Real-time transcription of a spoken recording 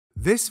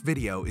This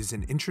video is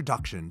an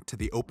introduction to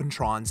the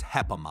Opentrons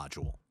HEPA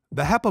module.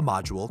 The HEPA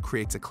module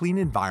creates a clean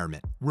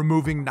environment,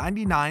 removing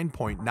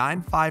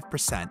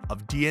 99.95%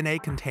 of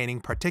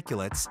DNA-containing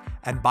particulates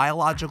and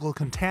biological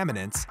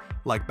contaminants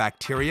like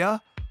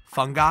bacteria,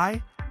 fungi,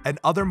 and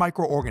other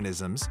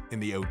microorganisms in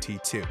the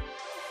OT2.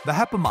 The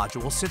HEPA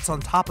module sits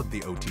on top of the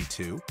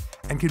OT2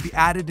 and can be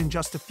added in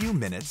just a few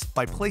minutes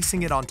by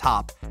placing it on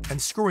top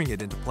and screwing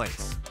it into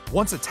place.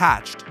 Once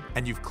attached,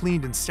 and you've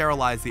cleaned and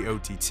sterilized the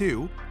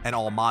OT2 and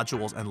all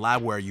modules and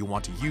labware you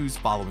want to use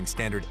following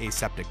standard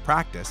aseptic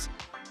practice,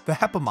 the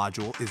HEPA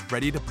module is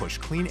ready to push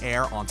clean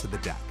air onto the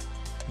deck.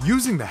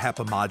 Using the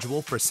HEPA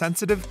module for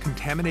sensitive,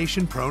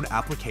 contamination-prone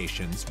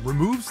applications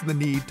removes the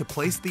need to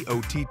place the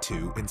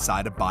OT2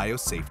 inside a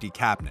biosafety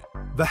cabinet.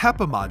 The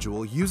HEPA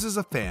module uses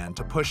a fan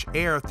to push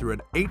air through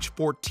an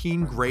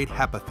H14 grade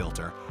HEPA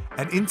filter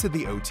and into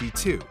the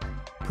OT2,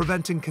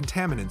 preventing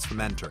contaminants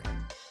from entering.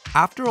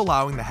 After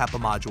allowing the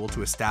HEPA module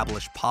to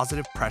establish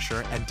positive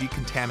pressure and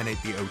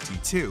decontaminate the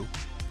OT2,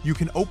 you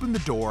can open the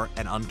door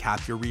and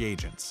uncap your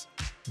reagents.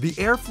 The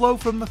airflow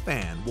from the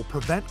fan will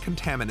prevent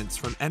contaminants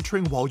from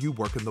entering while you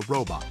work in the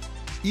robot,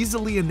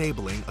 easily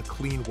enabling a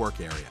clean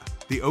work area.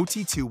 The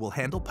OT2 will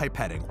handle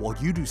pipetting while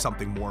you do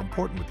something more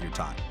important with your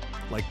time,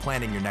 like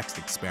planning your next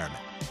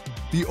experiment.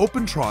 The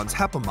Opentrons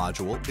HEPA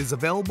module is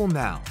available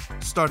now,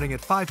 starting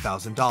at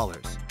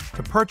 $5,000.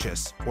 To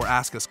purchase or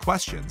ask us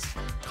questions,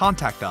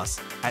 contact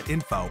us at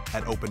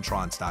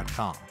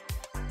info@opentrons.com.